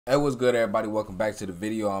Hey, what's good, everybody? Welcome back to the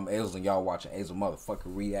video. I'm Azel and y'all watching Azel motherfucking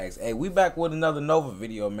Reacts. Hey, we back with another Nova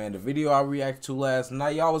video, man. The video I reacted to last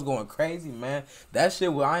night, y'all was going crazy, man. That shit,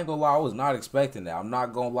 I ain't gonna lie, I was not expecting that. I'm not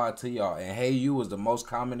gonna lie to y'all. And Hey You was the most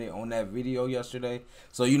commented on that video yesterday.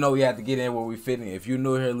 So you know we had to get in where we fit in. If you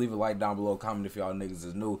new here, leave a like down below. Comment if y'all niggas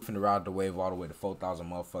is new. Finna ride the wave all the way to 4,000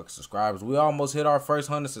 motherfucking subscribers. We almost hit our first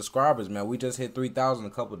 100 subscribers, man. We just hit 3,000 a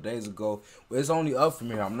couple days ago. It's only up from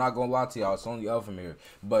here. I'm not gonna lie to y'all. It's only up from here.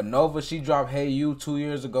 But Nova, she dropped Hey You 2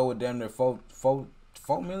 years ago with damn near 4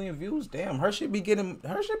 million views. Damn, her shit be getting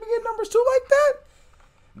numbers too like that.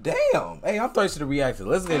 Damn. Hey, I'm thirsty to react to.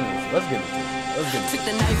 Let's get into it. Let's get into it. Took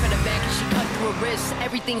the knife in the back and she cut through her wrist.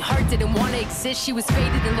 Everything hurt, didn't want to exist. She was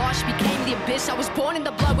faded and lost, she became the abyss. I was born in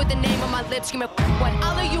the blood with the name on my lips. Give me what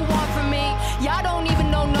all of you want from me. Y'all don't even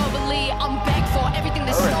know Nobly. I'm back for everything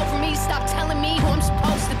they stole from me. Stop telling me who I'm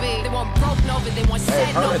supposed to be. They want broke Nova, they want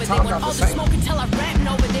sad Nova. They want all the smoke until I rap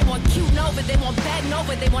Nova. They want cute Nova, they want bad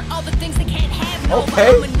Nova. They want all the things they can't have Nova.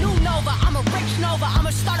 I'm a new Nova, I'm a rich Nova. I'm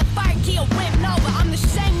a start a fire key, a whip Nova. I'm the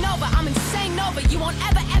same Nova, I'm insane Nova. You won't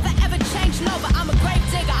ever change Nova. I'm a grave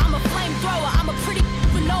digger, I'm a flamethrower. I'm a pretty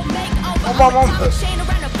with no makeover. I'm a diamond chain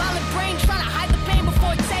around a violent brain, trying to hide the pain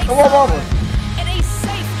before it takes over. It ain't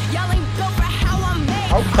safe, y'all ain't built for how I'm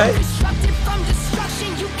made. I'm constructed from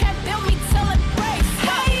destruction, you can't build me till it breaks.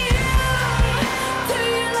 Hey you, do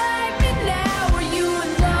you like me now? Were you in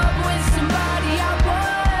love with somebody I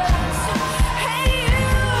was? Hey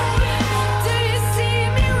you, do you see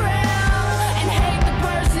me around and hate the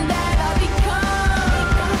person that I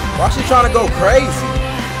become? Why she trying to go crazy?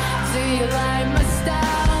 Do you like my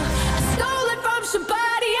style? I stole it from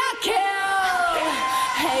somebody I killed.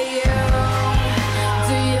 Hey you,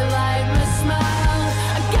 do you like my smile?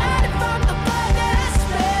 I got it from the blood that I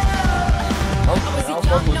spilled. I was a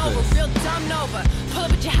young Nova, real dumb Nova. Pull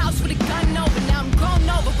up at your house with a gun Nova. Now I'm grown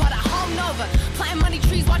Nova, bought a home Nova. Planting money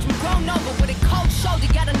trees, watch me grow Nova. With a cold shoulder,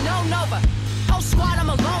 gotta know Nova. Whole squad, I'm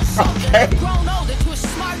a lone soldier. I've grown older to a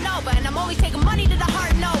smart Nova, and I'm only taking money to the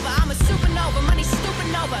heart Nova. I'm a supernova, money stupid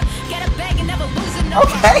Nova. Get a bag and never lose a Nova.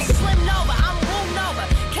 I'm a slim Nova, I'm Woo Nova.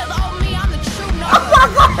 Kill the old me, I'm the true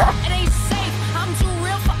Nova. It ain't safe, I'm too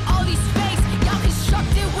real for all these fakes. Y'all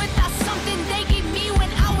constructed without something they gave me when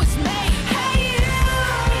I was made. Hey you,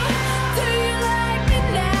 do you like me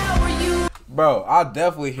now? Or you? Bro, I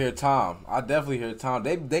definitely hear Tom.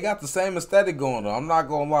 They got the same aesthetic going on. I'm not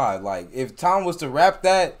gonna lie. Like, if Tom was to rap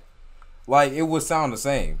that, like, it would sound the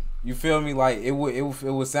same. You feel me? Like, it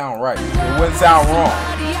would sound right. It wouldn't sound wrong.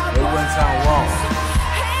 It wouldn't sound wrong.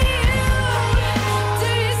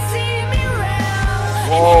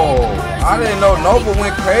 Whoa, I didn't know Nova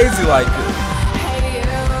went crazy like this.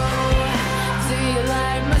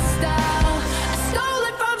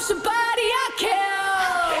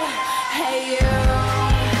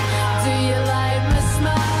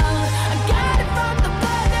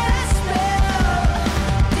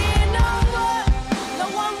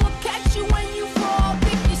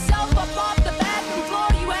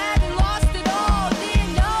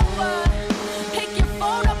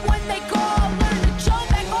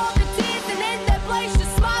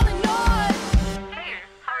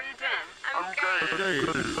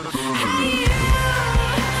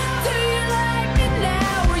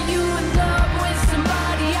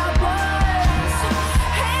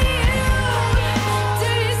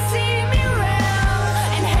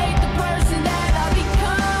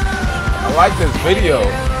 I like this video.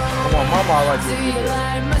 Come on, mama, I like this video. I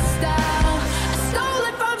stole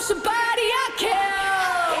it from somebody I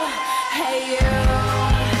killed. Hey you,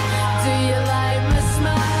 do you like my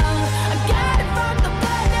smile? I got it from the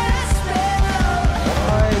blood that I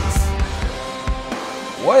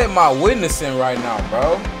spilled. What am I witnessing right now,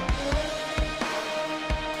 bro?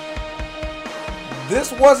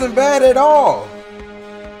 This wasn't bad at all.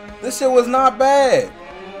 This shit was not bad.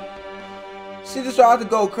 She just tried to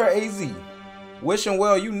go crazy. Wishing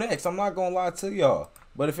well, you next. I'm not gonna lie to y'all.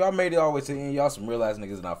 But if y'all made it all the way to the end, y'all some real ass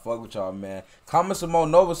niggas and I fuck with y'all, man. Comment some more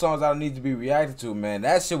Nova songs I need to be reacted to, man.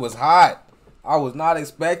 That shit was hot. I was not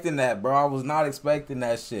expecting that, bro. I was not expecting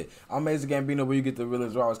that shit. I'm Azel Gambino, where you get the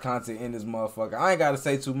realest, rawest content in this motherfucker. I ain't gotta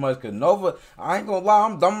say too much, cause Nova, I ain't gonna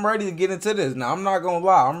lie, I'm ready to get into this. Now, I'm not gonna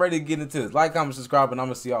lie, I'm ready to get into this. Like, comment, subscribe, and I'm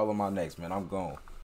gonna see y'all on my next, man. I'm gone.